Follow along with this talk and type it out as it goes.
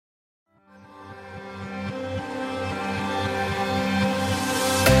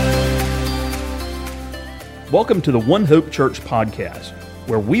Welcome to the One Hope Church podcast,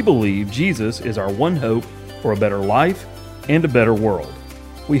 where we believe Jesus is our one hope for a better life and a better world.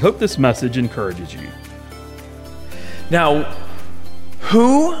 We hope this message encourages you. Now,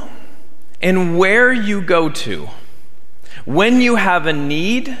 who and where you go to when you have a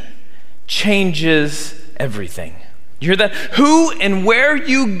need changes everything. You hear that? Who and where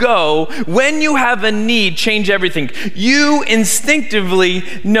you go when you have a need change everything. You instinctively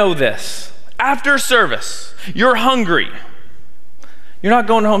know this. After service, you're hungry. You're not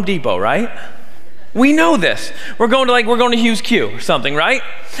going to Home Depot, right? We know this. We're going to Hughes Q or something, right?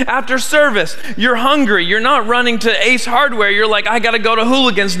 After service, you're hungry. You're not running to Ace Hardware. You're like, I got to go to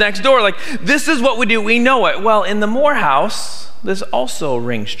Hooligans next door. Like, this is what we do. We know it. Well, in the Morehouse, this also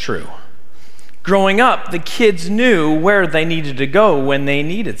rings true. Growing up, the kids knew where they needed to go when they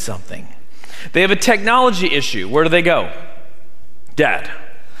needed something. They have a technology issue. Where do they go? Dad.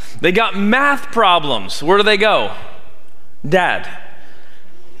 They got math problems. Where do they go? Dad.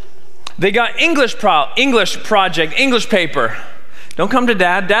 They got English project, English paper. Don't come to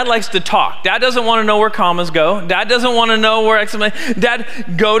Dad. Dad likes to talk. Dad doesn't want to know where commas go. Dad doesn't want to know where exclamation. Dad,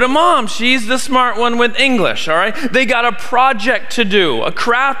 go to Mom. She's the smart one with English, all right? They got a project to do, a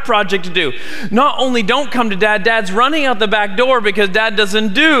craft project to do. Not only don't come to Dad, Dad's running out the back door because Dad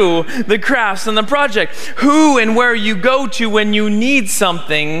doesn't do the crafts and the project. Who and where you go to when you need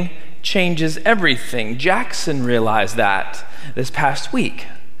something changes everything. Jackson realized that this past week.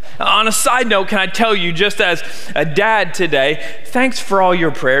 On a side note, can I tell you, just as a dad today, thanks for all your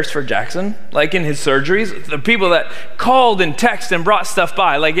prayers for Jackson, like in his surgeries, the people that called and texted and brought stuff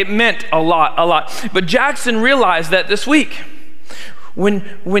by, like it meant a lot. But Jackson realized that this week,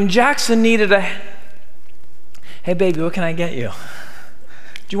 when Jackson needed hey baby, what can I get you?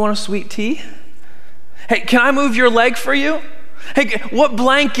 Do you want a sweet tea? Hey, can I move your leg for you? Hey, what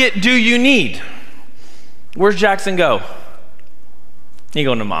blanket do you need? Where's Jackson go? He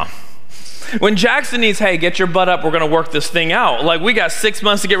going to Mom. When Jackson needs, hey, get your butt up, we're going to work this thing out. Like, we got 6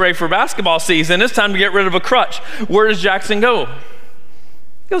 months to get ready for basketball season. It's time to get rid of a crutch. Where does Jackson go?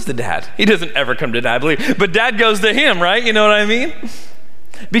 He goes to Dad. He doesn't ever come to Dad, believe, but Dad goes to him, right? You know what I mean?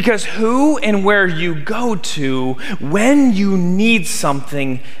 Because who and where you go to when you need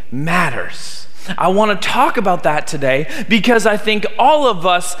something matters. I want to talk about that today because I think all of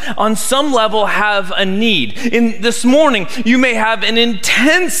us on some level have a need. This morning, you may have an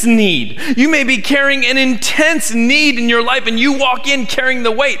intense need. You may be carrying an intense need in your life and you walk in carrying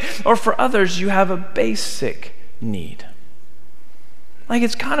the weight. Or for others, you have a basic need. Like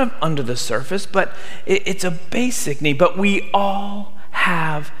it's kind of under the surface, but it's a basic need. But we all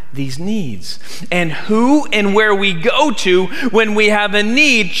have these needs. And who and where we go to when we have a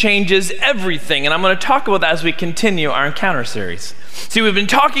need changes everything. And I'm going to talk about that as we continue our encounter series. See, we've been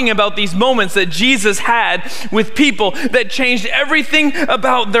talking about these moments that Jesus had with people that changed everything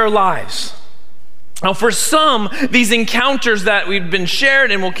about their lives. Now, for some, these encounters that we've been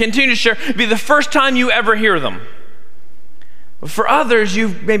shared and will continue to share be the first time you ever hear them. But for others,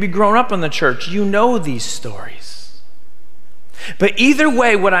 you've maybe grown up in the church. You know these stories. But either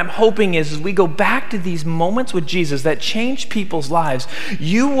way, what I'm hoping is as we go back to these moments with Jesus that change people's lives,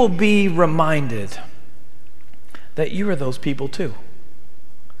 you will be reminded that you are those people too.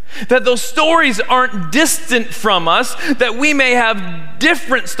 That those stories aren't distant from us, that we may have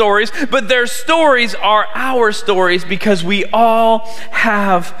different stories, but their stories are our stories because we all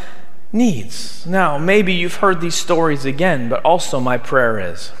have needs. Now, maybe you've heard these stories again, but also my prayer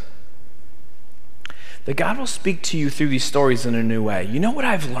is that God will speak to you through these stories in a new way. You know what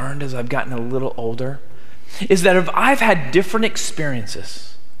I've learned as I've gotten a little older? Is that if I've had different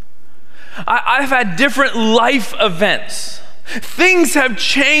experiences, I've had different life events, things have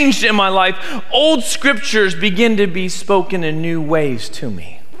changed in my life, old scriptures begin to be spoken in new ways to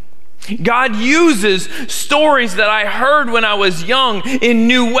me. God uses stories that I heard when I was young in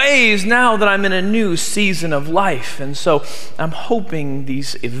new ways now that I'm in a new season of life. And so I'm hoping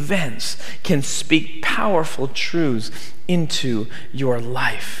these events can speak powerful truths into your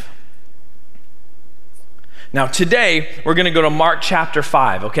life. Now today, we're going to go to Mark chapter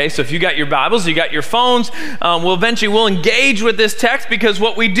 5, okay? So if you got your Bibles, you got your phones, we'll engage with this text because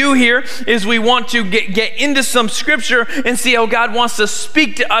what we do here is we want to get into some scripture and see how God wants to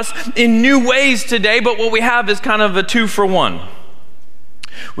speak to us in new ways today, but what we have is kind of a 2-for-1.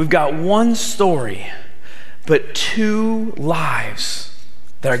 We've got one story, but two lives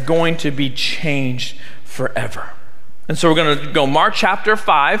that are going to be changed forever. And so we're going to go Mark chapter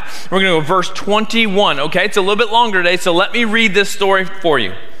 5. We're going to go verse 21, okay? It's a little bit longer today, so let me read this story for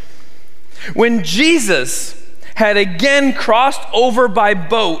you. When Jesus had again crossed over by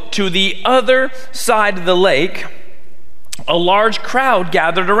boat to the other side of the lake, a large crowd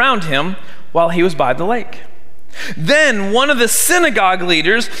gathered around him while he was by the lake. Then one of the synagogue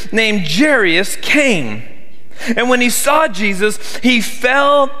leaders named Jairus came, and when he saw Jesus, he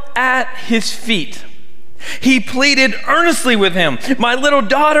fell at his feet. He pleaded earnestly with him, "My little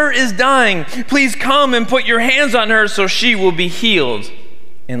daughter is dying. Please come and put your hands on her so she will be healed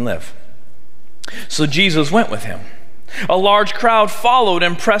and live." So Jesus went with him. A large crowd followed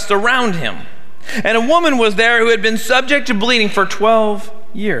and pressed around him. And a woman was there who had been subject to bleeding for 12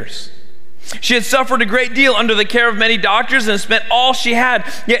 years. She had suffered a great deal under the care of many doctors and spent all she had.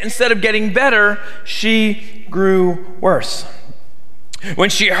 Yet instead of getting better, she grew worse. When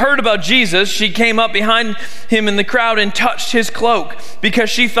she heard about Jesus, she came up behind him in the crowd and touched his cloak, because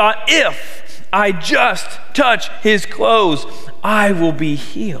she thought, "If I just touch his clothes, I will be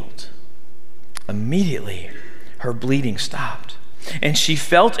healed." Immediately, her bleeding stopped, and she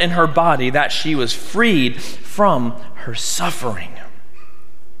felt in her body that she was freed from her suffering.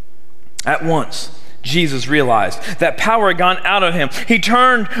 At once, Jesus realized that power had gone out of him. He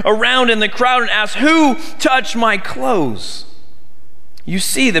turned around in the crowd and asked, "Who touched my clothes?" "You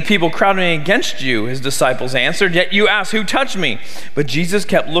see the people crowding against you," his disciples answered, "yet you ask, 'Who touched me?'" But Jesus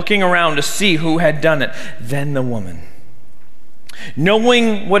kept looking around to see who had done it. Then the woman,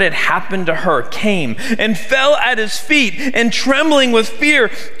 knowing what had happened to her, came and fell at his feet, and trembling with fear,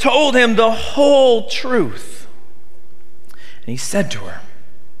 told him the whole truth. And he said to her,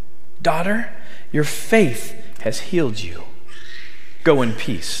 "Daughter, your faith has healed you. Go in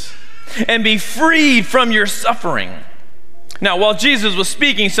peace and be freed from your suffering." Now, while Jesus was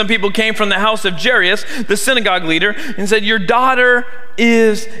speaking, some people came from the house of Jairus, the synagogue leader, and said, "Your daughter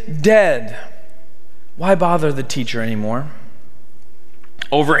is dead. Why bother the teacher anymore?"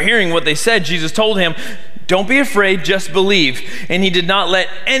 Overhearing what they said, Jesus told him, "Don't be afraid, just believe." And he did not let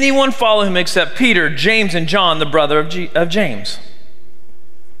anyone follow him except Peter, James, and John, the brother of James.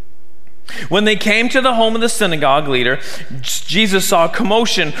 When they came to the home of the synagogue leader, Jesus saw a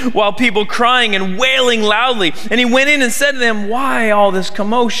commotion while people crying and wailing loudly. And he went in and said to them, "Why all this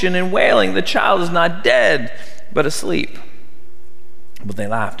commotion and wailing? The child is not dead, but asleep." But they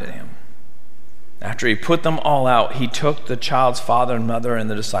laughed at him. After he put them all out, he took the child's father and mother and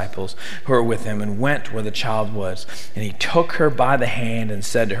the disciples who were with him and went where the child was. And he took her by the hand and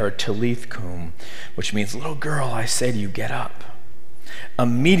said to her, "Talitha cum," which means, "Little girl, I say to you, get up."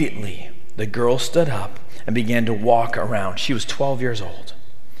 Immediately, the girl stood up and began to walk around. She was 12 years old.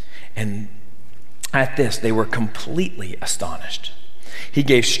 And at this, they were completely astonished. He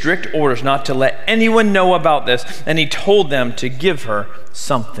gave strict orders not to let anyone know about this, and he told them to give her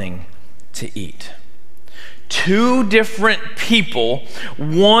something to eat. Two different people,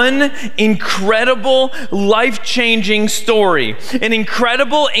 one incredible, life-changing story, an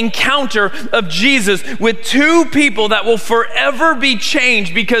incredible encounter of Jesus with two people that will forever be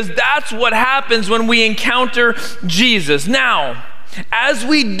changed, because that's what happens when we encounter Jesus. Now, as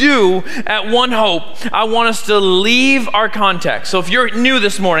we do at One Hope, I want us to leave our context. So if you're new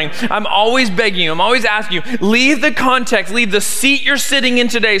this morning, I'm always begging you, I'm always asking you, leave the context, leave the seat you're sitting in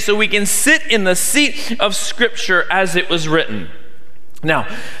today so we can sit in the seat of Scripture as it was written. Now,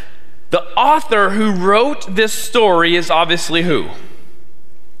 the author who wrote this story is obviously who?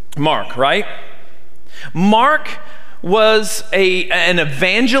 Mark, right? Mark was an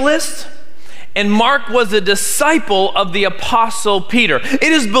evangelist, and Mark was a disciple of the Apostle Peter. It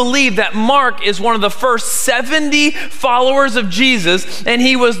is believed that Mark is one of the first 70 followers of Jesus, and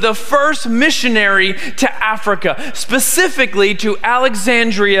he was the first missionary to Africa, specifically to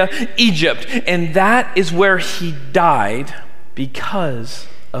Alexandria, Egypt. And that is where he died because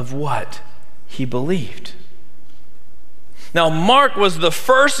of what he believed. Now, Mark was the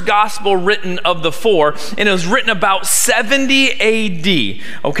first gospel written of the four, and it was written about 70 AD,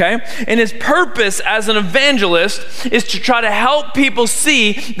 okay? And his purpose as an evangelist is to try to help people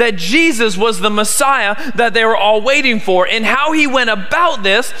see that Jesus was the Messiah that they were all waiting for. And how he went about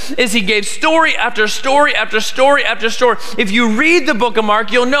this is he gave story after story after story after story. If you read the book of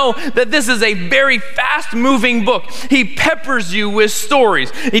Mark, you'll know that this is a very fast-moving book. He peppers you with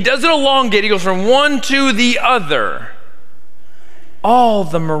stories. He doesn't elongate. He goes from one to the other. All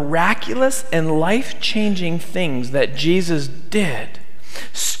the miraculous and life-changing things that Jesus did.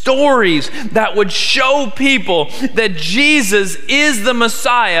 Stories that would show people that Jesus is the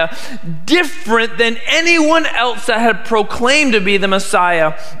Messiah, different than anyone else that had proclaimed to be the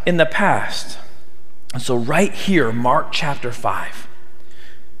Messiah in the past. And so right here, Mark chapter 5,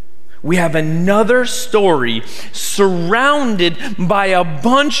 we have another story surrounded by a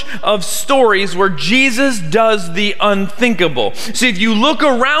bunch of stories where Jesus does the unthinkable. See, if you look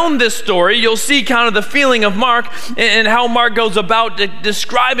around this story, you'll see kind of the feeling of Mark and how Mark goes about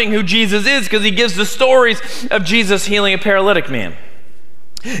describing who Jesus is, because he gives the stories of Jesus healing a paralytic man.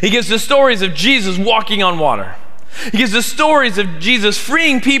 He gives the stories of Jesus walking on water. He gives the stories of Jesus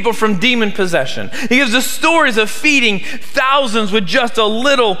freeing people from demon possession. He gives the stories of feeding thousands with just a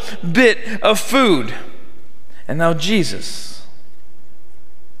little bit of food. And now Jesus.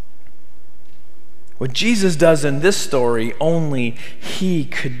 What Jesus does in this story, only he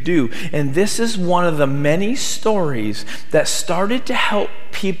could do. And this is one of the many stories that started to help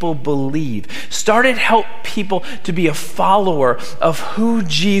people believe, started to help people to be a follower of who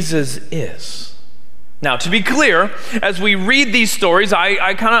Jesus is. Now, to be clear, as we read these stories,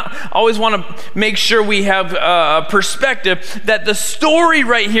 I kind of always want to make sure we have a perspective that the story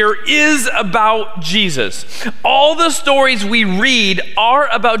right here is about Jesus. All the stories we read are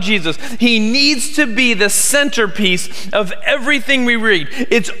about Jesus. He needs to be the centerpiece of everything we read.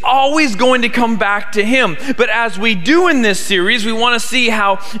 It's always going to come back to him. But as we do in this series, we want to see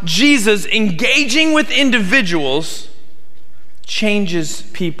how Jesus engaging with individuals changes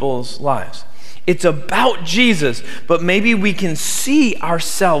people's lives. It's about Jesus, but maybe we can see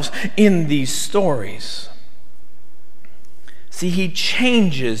ourselves in these stories. See, he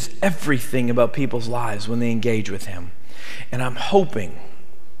changes everything about people's lives when they engage with him. And I'm hoping,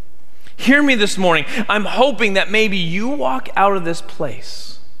 hear me this morning, I'm hoping that maybe you walk out of this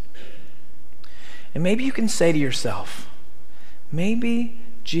place and maybe you can say to yourself, maybe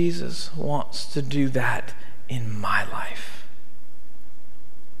Jesus wants to do that in my life.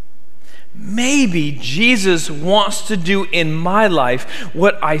 Maybe Jesus wants to do in my life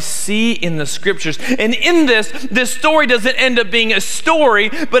what I see in the scriptures. And in this story doesn't end up being a story,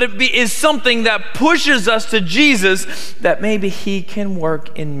 but it is something that pushes us to Jesus, that maybe he can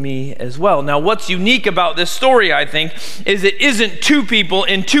work in me as well. Now, what's unique about this story, I think, is it isn't two people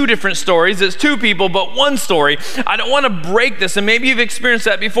in two different stories. It's two people, but one story. I don't want to break this, and maybe you've experienced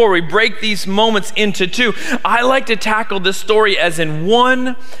that before. We break these moments into two. I like to tackle this story as in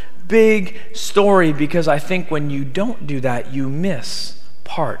one big story, because I think when you don't do that, you miss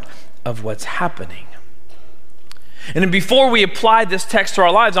part of what's happening. And then before we apply this text to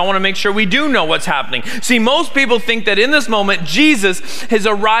our lives, I want to make sure we do know what's happening. See, most people think that in this moment, Jesus is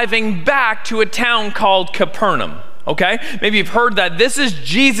arriving back to a town called Capernaum. Okay? Maybe you've heard that. This is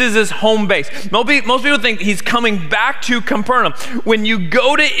Jesus' home base. Most people think he's coming back to Capernaum. When you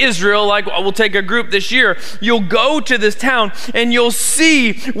go to Israel, like we'll take a group this year, you'll go to this town and you'll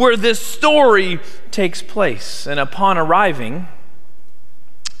see where this story takes place. And upon arriving,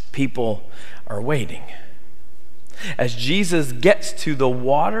 people are waiting. As Jesus gets to the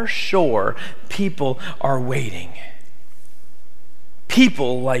water shore, people are waiting.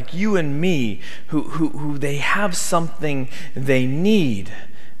 People like you and me who they have something they need,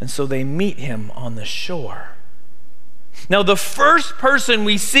 and so they meet him on the shore. Now, the first person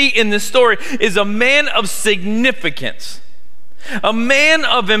we see in this story is a man of significance, a man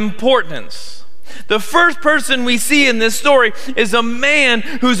of importance. The first person we see in this story is a man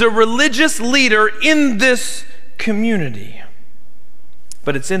who's a religious leader in this community.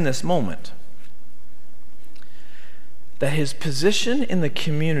 But it's in this moment that his position in the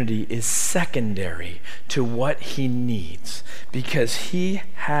community is secondary to what he needs, because he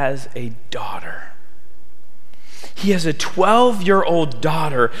has a daughter. He has a 12-year-old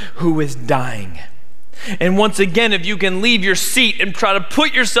daughter who is dying. And once again, if you can leave your seat and try to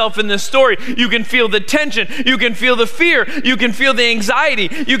put yourself in this story, you can feel the tension, you can feel the fear, you can feel the anxiety,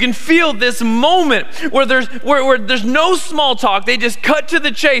 you can feel this moment where there's no small talk. They just cut to the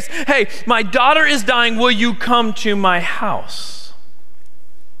chase. Hey, my daughter is dying. Will you come to my house?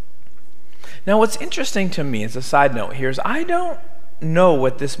 Now, what's interesting to me as a side note here is I don't know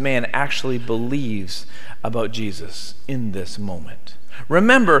what this man actually believes about Jesus in this moment.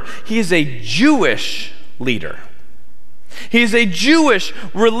 Remember, he is a Jewish leader. He's a Jewish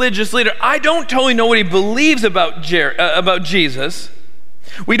religious leader. I don't totally know what he believes about Jesus.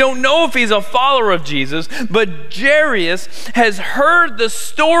 We don't know if he's a follower of Jesus, but Jairus has heard the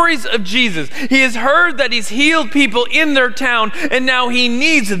stories of Jesus. He has heard that he's healed people in their town, and now he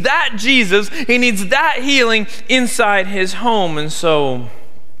needs that Jesus, he needs that healing inside his home. And so,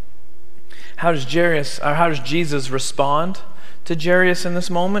 how does Jesus respond to Jairus in this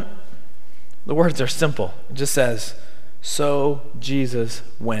moment? The words are simple. It just says, so Jesus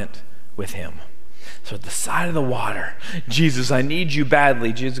went with him. So at the side of the water, Jesus, I need you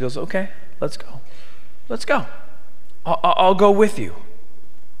badly. Jesus goes, okay, let's go. Let's go. I'll go with you.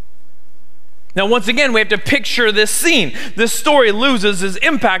 Now, once again, we have to picture this scene. This story loses its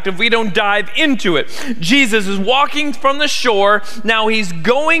impact if we don't dive into it. Jesus is walking from the shore. Now he's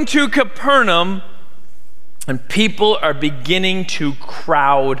going to Capernaum, and people are beginning to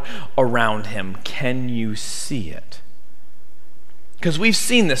crowd around him. Can you see it? Because we've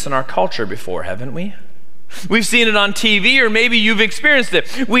seen this in our culture before, haven't we? We've seen it on TV, or maybe you've experienced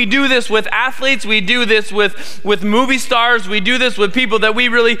it. We do this with athletes. We do this with movie stars. We do this with people that we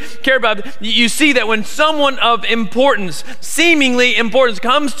really care about. You see that when someone of importance, seemingly importance,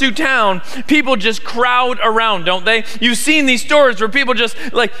 comes to town, people just crowd around, don't they? You've seen these stories where people just,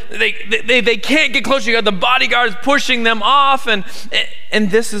 like, they can't get closer. You got the bodyguards pushing them off, and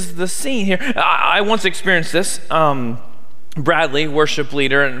this is the scene here. I once experienced this. Bradley, worship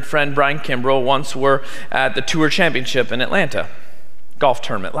leader, and friend Brian Kimbrell once were at the Tour Championship in Atlanta, golf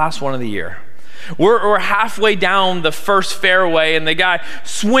tournament, last one of the year. We're halfway down the first fairway, and the guy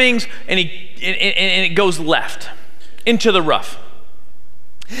swings, and it goes left into the rough.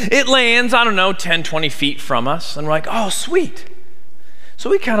 It lands, 10, 20 feet from us, and we're like, oh, sweet. So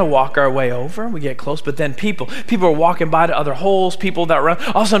we kind of walk our way over, we get close, but then people are walking by to other holes, people that run,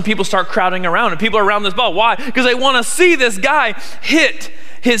 all of a sudden people start crowding around, and people are around this ball. Why? Because they want to see this guy hit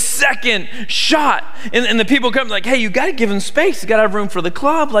his second shot. And the people come like, hey, you got to give him space. You got to have room for the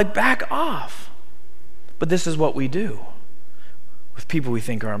club, like back off. But this is what we do with people we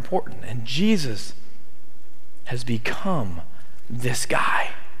think are important. And Jesus has become this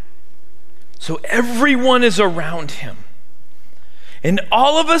guy. So everyone is around him. And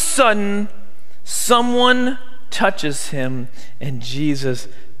all of a sudden, someone touches him, and Jesus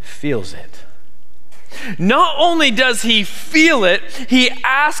feels it. Not only does he feel it, he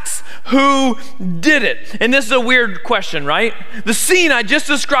asks who did it. And this is a weird question, right? The scene I just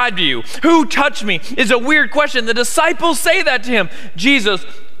described to you, who touched me, is a weird question. The disciples say that to him. Jesus,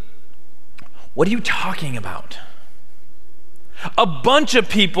 what are you talking about? A bunch of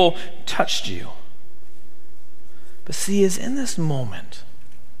people touched you. But see, it's in this moment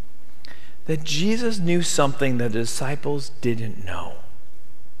that Jesus knew something the disciples didn't know.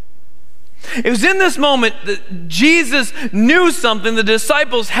 It was in this moment that Jesus knew something the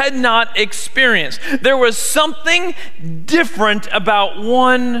disciples had not experienced. There was something different about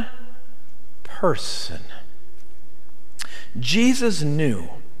one person. Jesus knew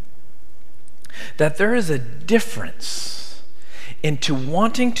that there is a difference into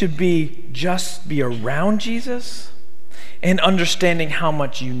wanting to just be around Jesus and understanding how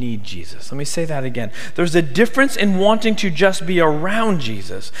much you need Jesus. Let me say that again. There's a difference in wanting to just be around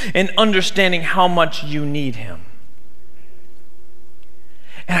Jesus and understanding how much you need him.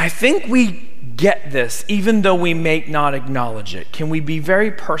 And I think we get this even though we may not acknowledge it. Can we be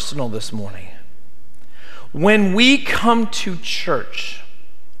very personal this morning? When we come to church,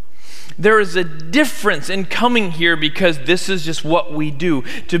 there is a difference in coming here because this is just what we do,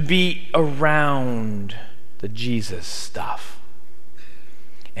 to be around the Jesus stuff,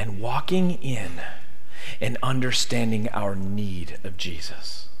 and walking in and understanding our need of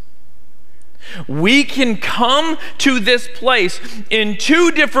Jesus. We can come to this place in two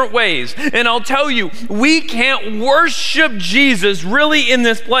different ways, and I'll tell you, we can't worship Jesus really in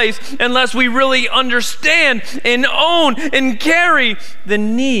this place unless we really understand and own and carry the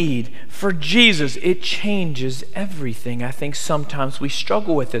need for Jesus. It changes everything. I think sometimes we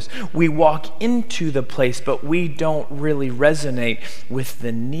struggle with this. We walk into the place, but we don't really resonate with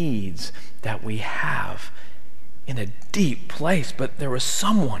the needs that we have in a deep place. But there was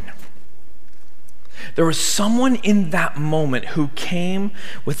someone in that moment who came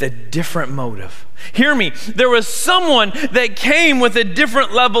with a different motive. Hear me. There was someone that came with a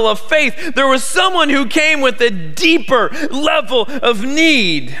different level of faith. There was someone who came with a deeper level of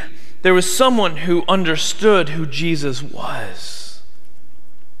need. There was someone who understood who Jesus was.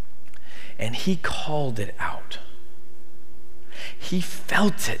 And he called it out. He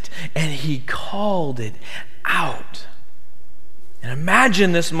felt it, and he called it out. And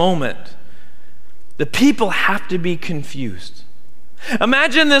imagine this moment. The people have to be confused.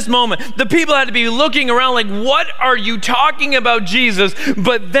 Imagine this moment. The people had to be looking around like, what are you talking about, Jesus?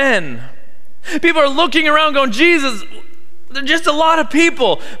 But then, people are looking around going, Jesus, there are just a lot of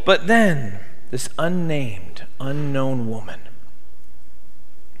people. But then, this unnamed, unknown woman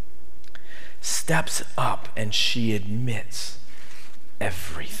steps up and she admits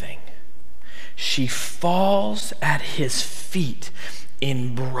everything. She falls at his feet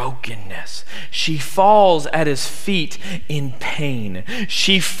in brokenness. She falls at his feet in pain.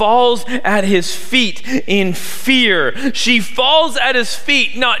 She falls at his feet in fear. She falls at his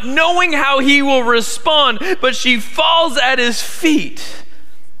feet not knowing how he will respond, but she falls at his feet.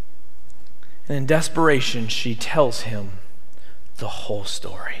 And in desperation, she tells him the whole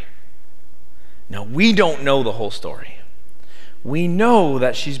story. Now, we don't know the whole story. We know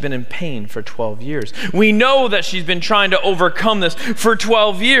that she's been in pain for 12 years. We know that she's been trying to overcome this for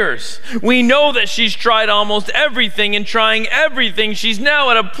 12 years. We know that she's tried almost everything and trying everything. She's now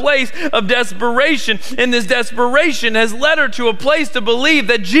at a place of desperation, and this desperation has led her to a place to believe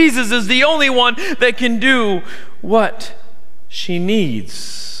that Jesus is the only one that can do what she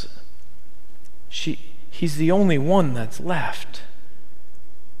needs. He's the only one that's left.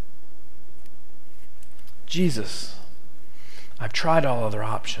 Jesus, I've tried all other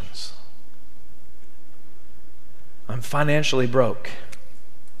options. I'm financially broke.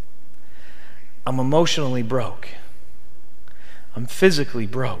 I'm emotionally broke. I'm physically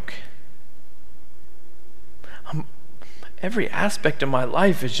broke. Every aspect of my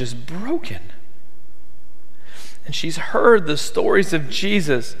life is just broken. And she's heard the stories of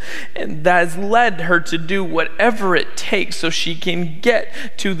Jesus, and that has led her to do whatever it takes so she can get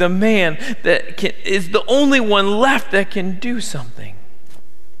to the man that is the only one left that can do something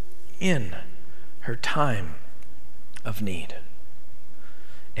in her time of need.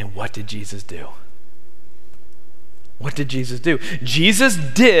 And what did Jesus do? What did Jesus do? Jesus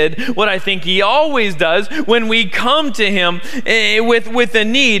did what I think he always does when we come to him with a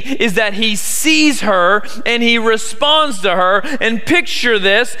need, is that he sees her and he responds to her. And picture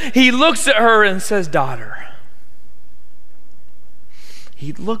this, he looks at her and says, "Daughter."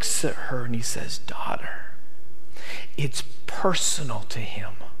 He looks at her and he says, "Daughter." It's personal to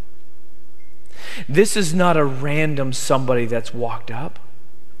him. This is not a random somebody that's walked up.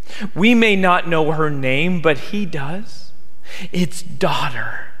 We may not know her name, but he does. It's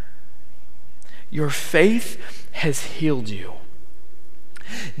 "Daughter, your faith has healed you.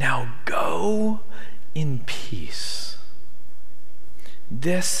 Now go in peace."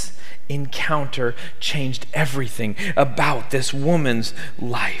 This encounter changed everything about this woman's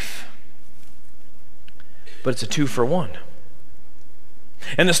life. But it's a 2-for-1.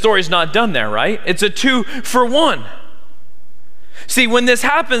 And the story's not done there, right? It's a 2-for-1. See, when this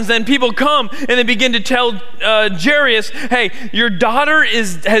happens, then people come and they begin to tell Jairus, "Hey, your daughter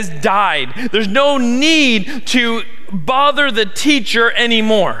has died. There's no need to bother the teacher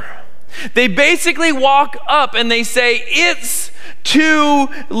anymore." They basically walk up and they say, "It's too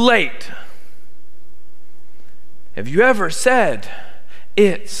late." Have you ever said,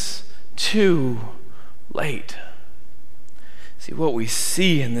 "It's too late"? See, what we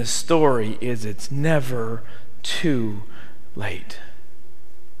see in this story is it's never too late.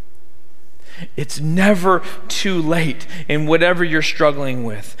 It's never too late in whatever you're struggling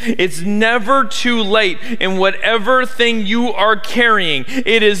with. It's never too late in whatever thing you are carrying.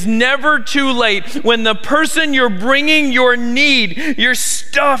 It is never too late when the person you're bringing your need, your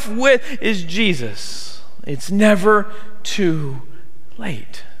stuff with, is Jesus. It's never too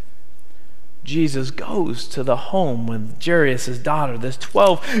late. Jesus goes to the home with Jairus' daughter, this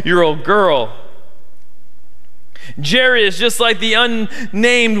 12-year-old girl. Jairus, just like the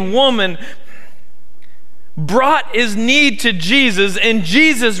unnamed woman, brought his need to Jesus, and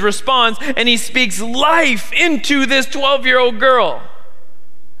Jesus responds and he speaks life into this 12-year-old girl.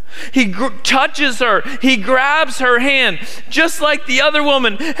 He touches her, he grabs her hand, just like the other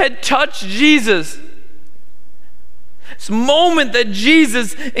woman had touched Jesus. This moment that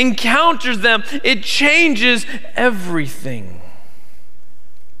Jesus encounters them, it changes everything.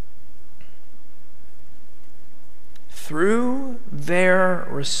 Through their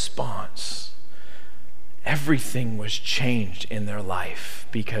response, everything was changed in their life,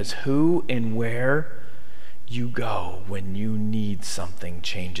 because who and where you go when you need something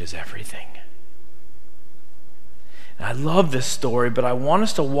changes everything. And I love this story, but I want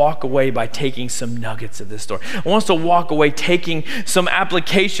us to walk away by taking some nuggets of this story. I want us to walk away taking some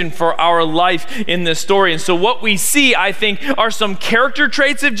application for our life in this story. And so what we see, I think, are some character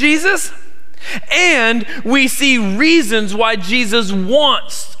traits of Jesus. And we see reasons why Jesus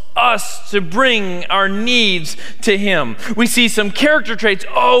wants us to bring our needs to him. We see some character traits.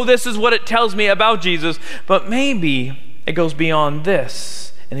 Oh, this is what it tells me about Jesus. But maybe it goes beyond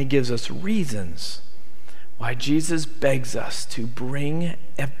this, and it gives us reasons why Jesus begs us to bring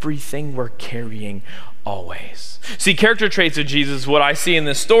everything we're carrying always. See, character traits of Jesus, what I see in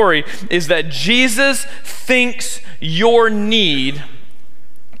this story, is that Jesus thinks your need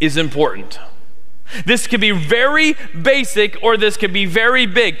is important. This could be very basic, or this could be very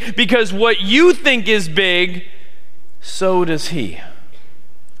big, because what you think is big, so does he.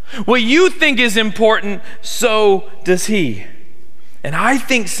 What you think is important, so does he. And I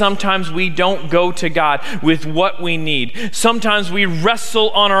think sometimes we don't go to God with what we need. Sometimes we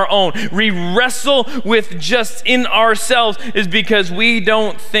wrestle on our own. We wrestle with just in ourselves is because we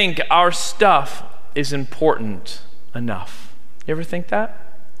don't think our stuff is important enough. You ever think that?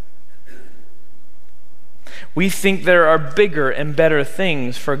 We think there are bigger and better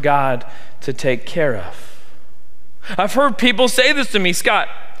things for God to take care of. I've heard people say this to me, Scott.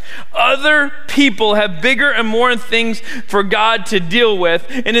 Other people have bigger and more things for God to deal with,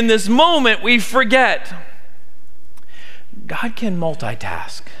 and in this moment we forget God can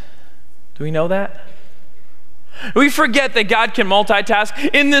multitask. Do we know that? We forget that God can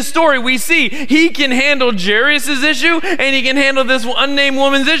multitask. In this story we see he can handle Jairus' issue and he can handle this unnamed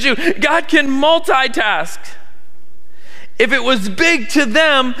woman's issue. God can multitask. If it was big to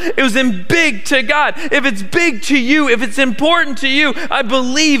them, it was big to God. If it's big to you, if it's important to you, I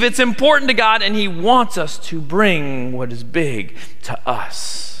believe it's important to God, and he wants us to bring what is big to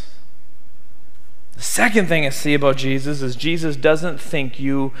us. The second thing I see about Jesus is Jesus doesn't think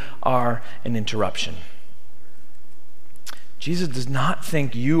you are an interruption. Jesus does not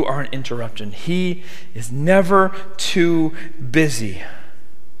think you are an interruption. He is never too busy.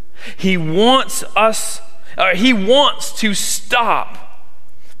 He wants to stop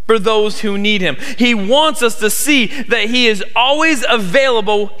for those who need him. He wants us to see that he is always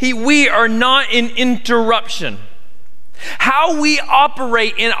available. We are not an interruption. How we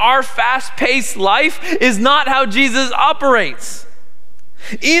operate in our fast-paced life is not how Jesus operates.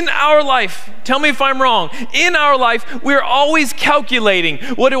 In our life, tell me if I'm wrong, in our life, we're always calculating,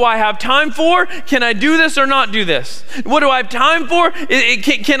 what do I have time for? Can I do this or not do this? What do I have time for?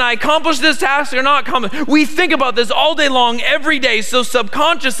 Can I accomplish this task or not accomplish? We think about this all day long, every day, so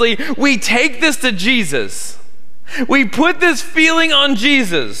subconsciously, we take this to Jesus. We put this feeling on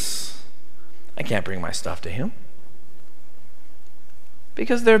Jesus. I can't bring my stuff to him.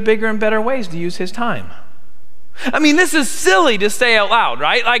 Because there are bigger and better ways to use his time. I mean, this is silly to say out loud,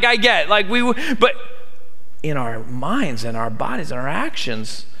 right? Like I get, but in our minds and our bodies and our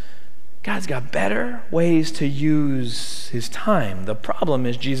actions, God's got better ways to use his time. The problem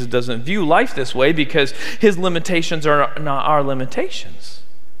is Jesus doesn't view life this way because his limitations are not our limitations.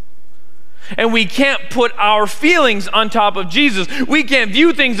 And we can't put our feelings on top of Jesus. We can't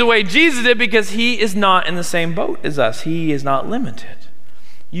view things the way Jesus did because he is not in the same boat as us. He is not limited.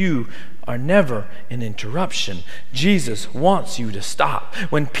 You are never an interruption. Jesus wants you to stop.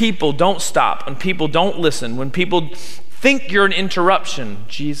 When people don't stop, when people don't listen, when people think you're an interruption,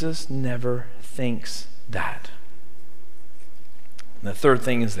 Jesus never thinks that. And the third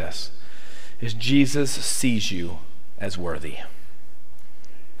thing is this, is Jesus sees you as worthy.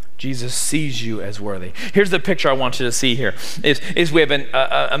 Jesus sees you as worthy. Here's the picture I want you to see here, is we have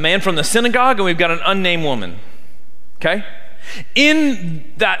a man from the synagogue and we've got an unnamed woman, okay?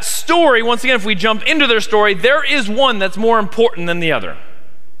 In that story, once again, if we jump into their story, there is one that's more important than the other.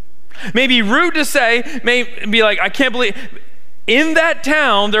 Maybe rude to say, may be like, I can't believe. In that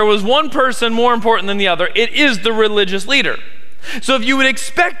town, there was one person more important than the other. It is the religious leader. So if you would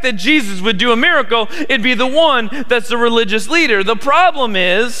expect that Jesus would do a miracle, it'd be the one that's the religious leader. The problem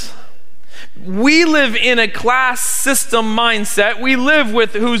is, we live in a class system mindset. We live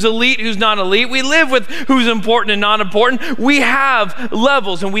with who's elite, who's not elite. We live with who's important and not important. We have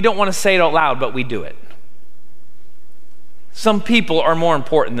levels, and we don't want to say it out loud, but we do it. Some people are more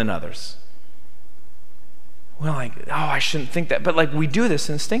important than others. We're like, oh, I shouldn't think that. But we do this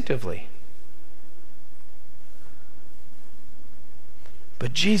instinctively.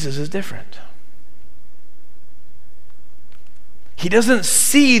 But Jesus is different. He doesn't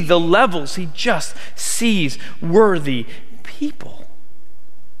see the levels. He just sees worthy people.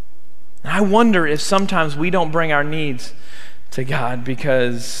 And I wonder if sometimes we don't bring our needs to God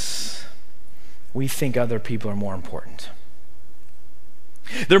because we think other people are more important.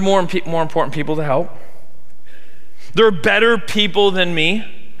 They're more important people to help. They're better people than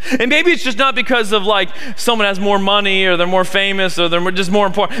me. And maybe it's just not because of someone has more money or they're more famous or they're just more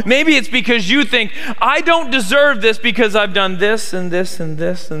important. Maybe it's because you think, I don't deserve this because I've done this and this and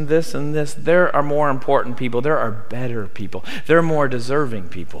this and this and this. There are more important people. There are better people. There are more deserving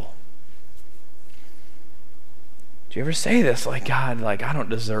people. Do you ever say this God, I don't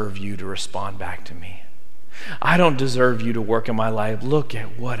deserve you to respond back to me. I don't deserve you to work in my life. Look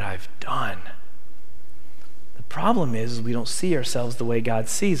at what I've done. Problem is we don't see ourselves the way God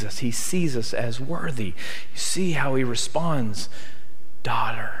sees us. He sees us as worthy. You see how he responds,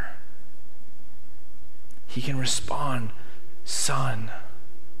 daughter. He can respond, son.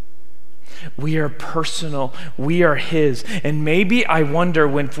 We are personal. We are his. And maybe I wonder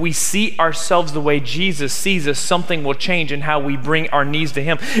when we see ourselves the way Jesus sees us, something will change in how we bring our needs to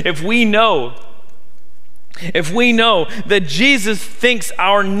him. If we know that Jesus thinks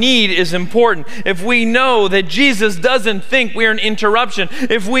our need is important, if we know that Jesus doesn't think we're an interruption,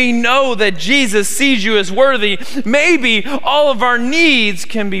 if we know that Jesus sees you as worthy, maybe all of our needs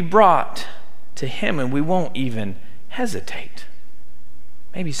can be brought to him and we won't even hesitate.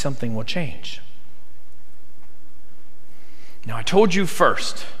 Maybe something will change. Now, I told you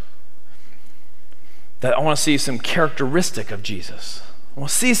first that I want to see some characteristic of Jesus. I want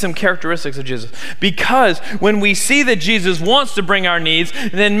to see some characteristics of Jesus. Because when we see that Jesus wants to bring our needs,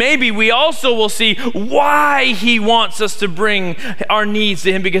 then maybe we also will see why he wants us to bring our needs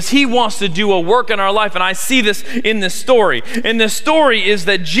to him, because he wants to do a work in our life. And I see this in this story. And the story is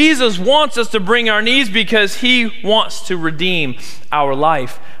that Jesus wants us to bring our needs because he wants to redeem our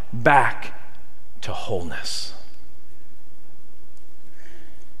life back to wholeness.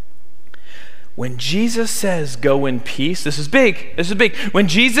 When Jesus says go in peace, this is big. When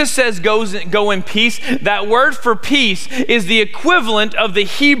Jesus says go in peace, that word for peace is the equivalent of the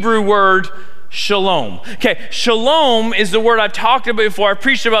Hebrew word shalom. Okay, shalom is the word I've talked about before, I've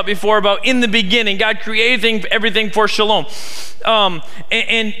preached about before, about in the beginning, God created everything for shalom.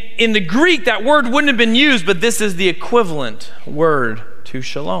 And in the Greek, that word wouldn't have been used, but this is the equivalent word to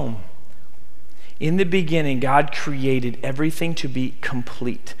shalom. In the beginning, God created everything to be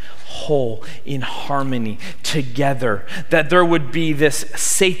complete, whole, in harmony, together. That there would be this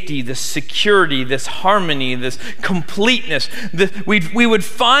safety, this security, this harmony, this completeness. We would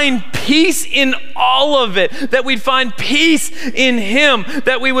find peace in all of it. That we'd find peace in him.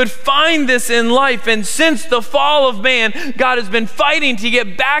 That we would find this in life. And since the fall of man, God has been fighting to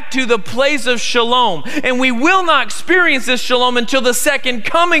get back to the place of shalom. And we will not experience this shalom until the second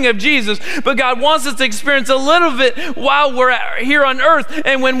coming of Jesus. But God wants us to experience a little bit while we're here on earth.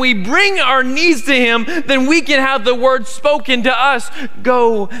 And when we bring our needs to him, then we can have the word spoken to us.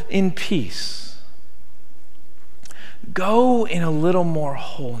 Go in peace. Go in a little more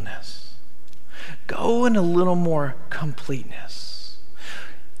wholeness. Go in a little more completeness.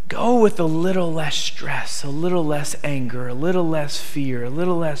 Go with a little less stress, a little less anger, a little less fear, a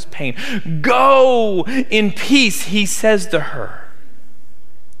little less pain. Go in peace, he says to her.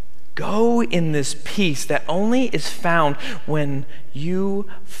 Go in this peace that only is found when you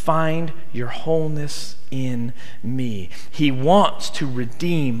find your wholeness in me. He wants to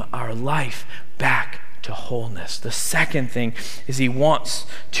redeem our life back to wholeness. The second thing is he wants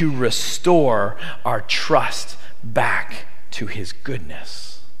to restore our trust back to his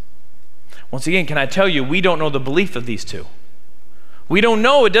goodness. Once again, can I tell you, we don't know the belief of these two. We don't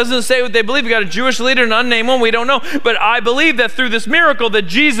know. It doesn't say what they believe. We got a Jewish leader and an unnamed one. We don't know. But I believe that through this miracle that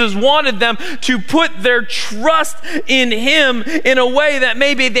Jesus wanted them to put their trust in him in a way that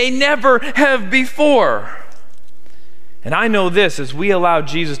maybe they never have before. And I know this, as we allow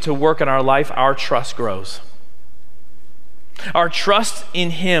Jesus to work in our life, our trust grows. Our trust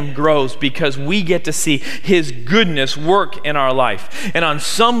in him grows because we get to see his goodness work in our life. And on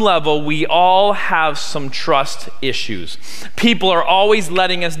some level, we all have some trust issues. People are always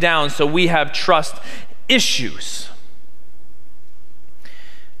letting us down, so we have trust issues.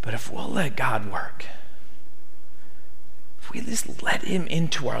 But if we'll let God work, if we just let him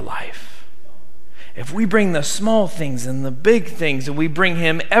into our life, if we bring the small things and the big things and we bring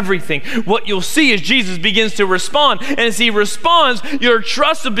him everything, what you'll see is Jesus begins to respond. And as he responds, your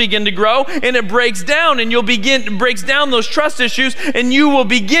trust will begin to grow and it breaks down, and breaks down those trust issues, and you will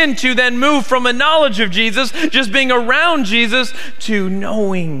begin to then move from a knowledge of Jesus, just being around Jesus, to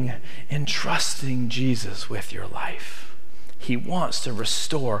knowing and trusting Jesus with your life. He wants to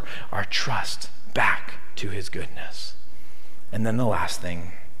restore our trust back to his goodness. And then the last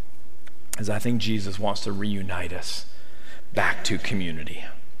thing is I think Jesus wants to reunite us back to community.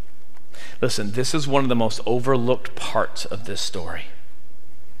 Listen, this is one of the most overlooked parts of this story.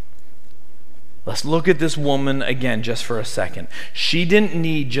 Let's look at this woman again just for a second. She didn't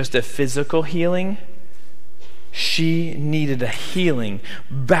need just a physical healing. She needed a healing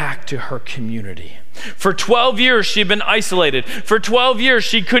back to her community. For 12 years, she'd been isolated. For 12 years,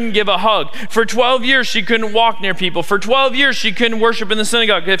 she couldn't give a hug. For 12 years, she couldn't walk near people. For 12 years, she couldn't worship in the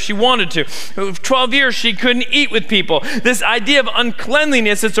synagogue if she wanted to. For 12 years, she couldn't eat with people. This idea of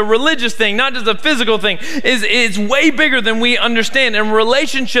uncleanliness, it's a religious thing, not just a physical thing, is way bigger than we understand. And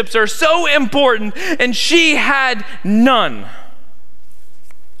relationships are so important, and she had none.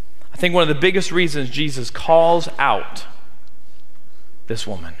 I think one of the biggest reasons Jesus calls out this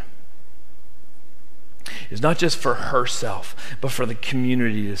woman is not just for herself, but for the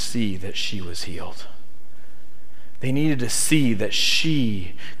community to see that she was healed. They needed to see that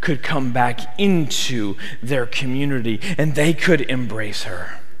she could come back into their community and they could embrace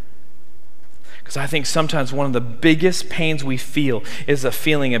her. Because I think sometimes one of the biggest pains we feel is a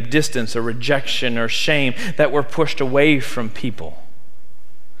feeling of distance or rejection or shame that we're pushed away from people.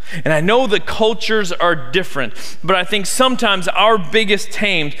 And I know the cultures are different, but I think sometimes our biggest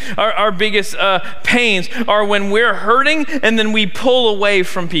pains are when we're hurting and then we pull away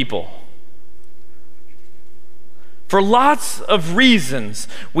from people. For lots of reasons,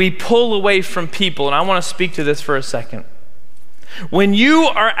 we pull away from people, and I want to speak to this for a second. When you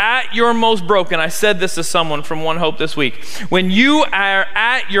are at your most broken, I said this to someone from One Hope this week, when you are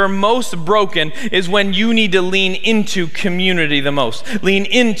at your most broken is when you need to lean into community the most, lean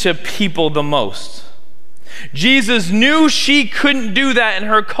into people the most. Jesus knew she couldn't do that in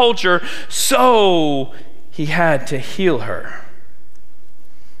her culture, so he had to heal her.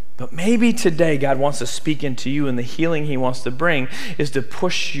 But maybe today God wants to speak into you, and the healing he wants to bring is to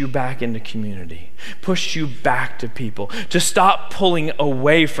push you back into community, push you back to people, to stop pulling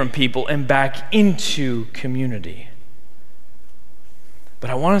away from people and back into community. But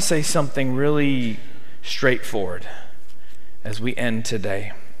I want to say something really straightforward as we end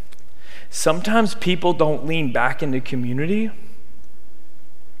today. Sometimes people don't lean back into community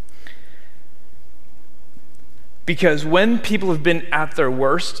because when people have been at their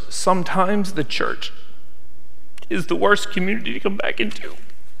worst, sometimes the church is the worst community to come back into.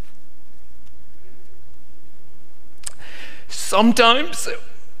 Sometimes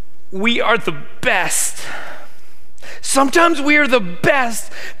we are the best. Sometimes we are the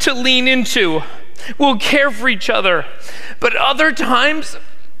best to lean into. We'll care for each other. But other times,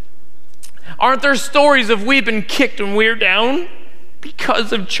 aren't there stories of we've been kicked when we're down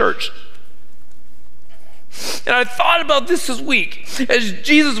because of church? And I thought about this week as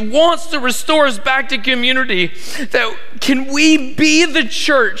Jesus wants to restore us back to community, that can we be the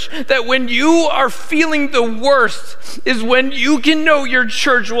church that when you are feeling the worst is when you can know your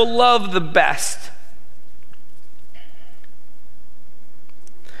church will love the best.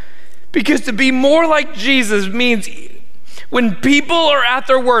 Because to be more like Jesus means when people are at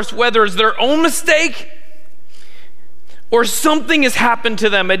their worst, whether it's their own mistake or something has happened to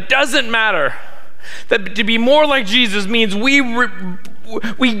them, it doesn't matter. That to be more like Jesus means we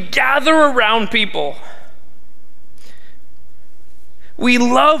gather around people. We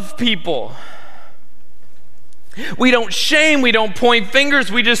love people. We don't shame, we don't point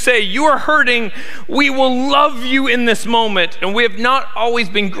fingers, we just say, you are hurting, we will love you in this moment. And we have not always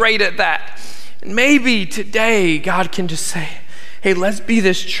been great at that. And maybe today God can just say, hey, let's be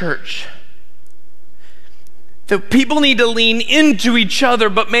this church. The people need to lean into each other,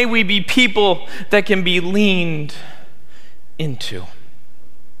 but may we be people that can be leaned into.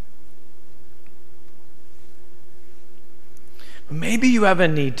 Maybe you have a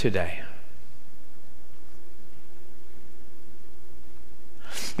need today.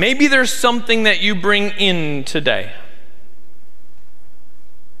 Maybe there's something that you bring in today.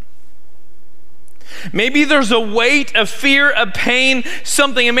 Maybe there's a weight, a fear, a pain,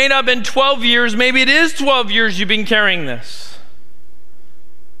 something. It may not have been 12 years. Maybe it is 12 years you've been carrying this.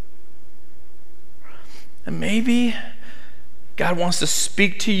 And maybe God wants to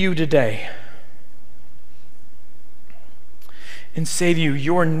speak to you today and say to you,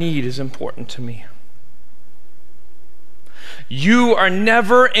 your need is important to me. You are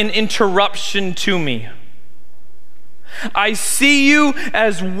never an interruption to me. I see you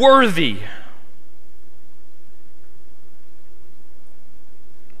as worthy.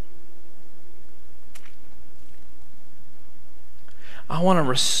 I want to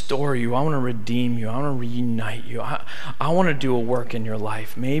restore you. I want to redeem you. I want to reunite you. I want to do a work in your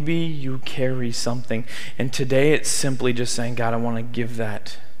life. Maybe you carry something, and today it's simply just saying, God, I want to give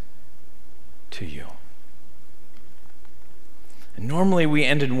that to you. And normally we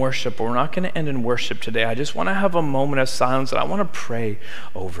end in worship, but we're not going to end in worship today. I just want to have a moment of silence, and I want to pray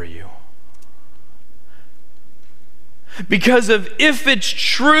over you. Because if it's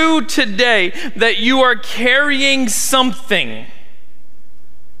true today that you are carrying something,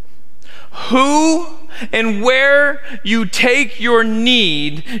 who and where you take your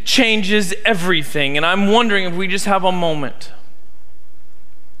need changes everything. And I'm wondering if we just have a moment.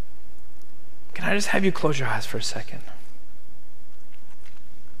 Can I just have you close your eyes for a second?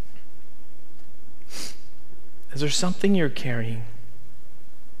 Is there something you're carrying?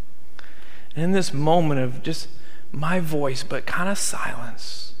 And in this moment of just my voice, but kind of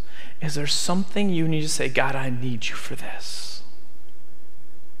silence, is there something you need to say, God, I need you for this?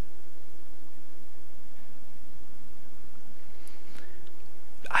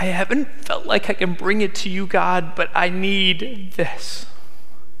 I haven't felt like I can bring it to you, God, but I need this.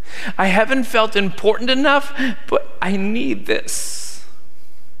 I haven't felt important enough, but I need this.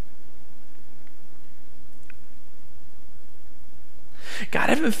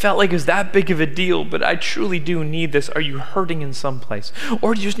 God, I haven't felt like it's that big of a deal, but I truly do need this. Are you hurting in some place?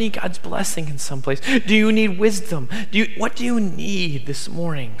 Or do you just need God's blessing in some place? Do you need wisdom? What do you need this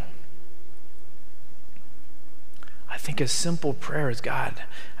morning? I think a simple prayer is, God,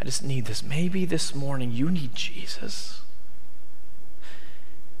 I just need this. Maybe this morning you need Jesus.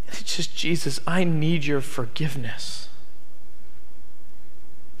 It's just, Jesus, I need your forgiveness.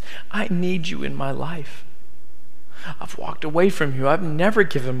 I need you in my life. I've walked away from you. I've never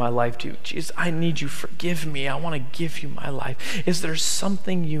given my life to you. Jesus, I need you. Forgive me. I want to give you my life. Is there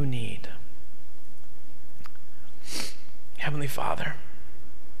something you need? Heavenly Father,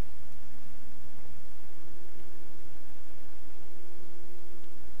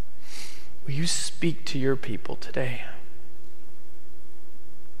 will you speak to your people today?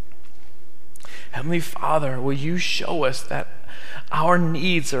 Heavenly Father, will you show us that our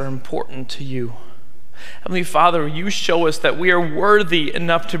needs are important to you? Heavenly Father, will you show us that we are worthy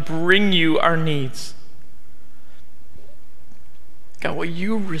enough to bring you our needs? God, will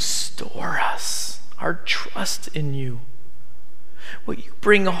you restore us, our trust in you? Will you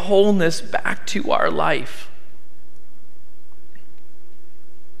bring wholeness back to our life?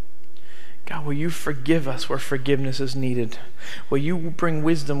 God, will you forgive us where forgiveness is needed? Will you bring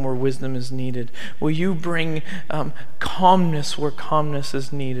wisdom where wisdom is needed? Will you bring calmness where calmness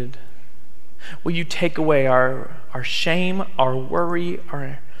is needed? Will you take away our shame, our worry,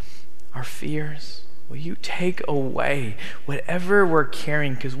 our fears? Will you take away whatever we're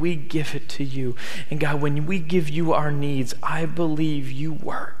carrying, because we give it to you? And God, when we give you our needs, I believe you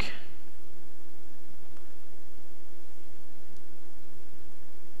work.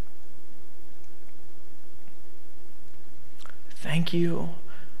 Thank you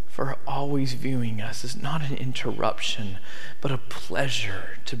for always viewing us as not an interruption, but a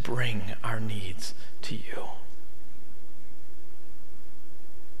pleasure to bring our needs to you.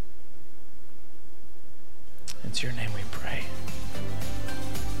 It's your name we pray.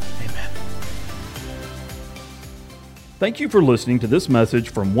 Amen. Thank you for listening to this message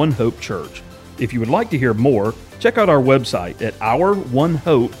from One Hope Church. If you would like to hear more, check out our website at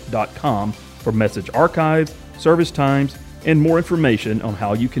ouronehope.com for message archives, service times, and more information on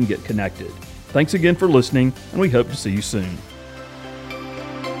how you can get connected. Thanks again for listening, and we hope to see you soon.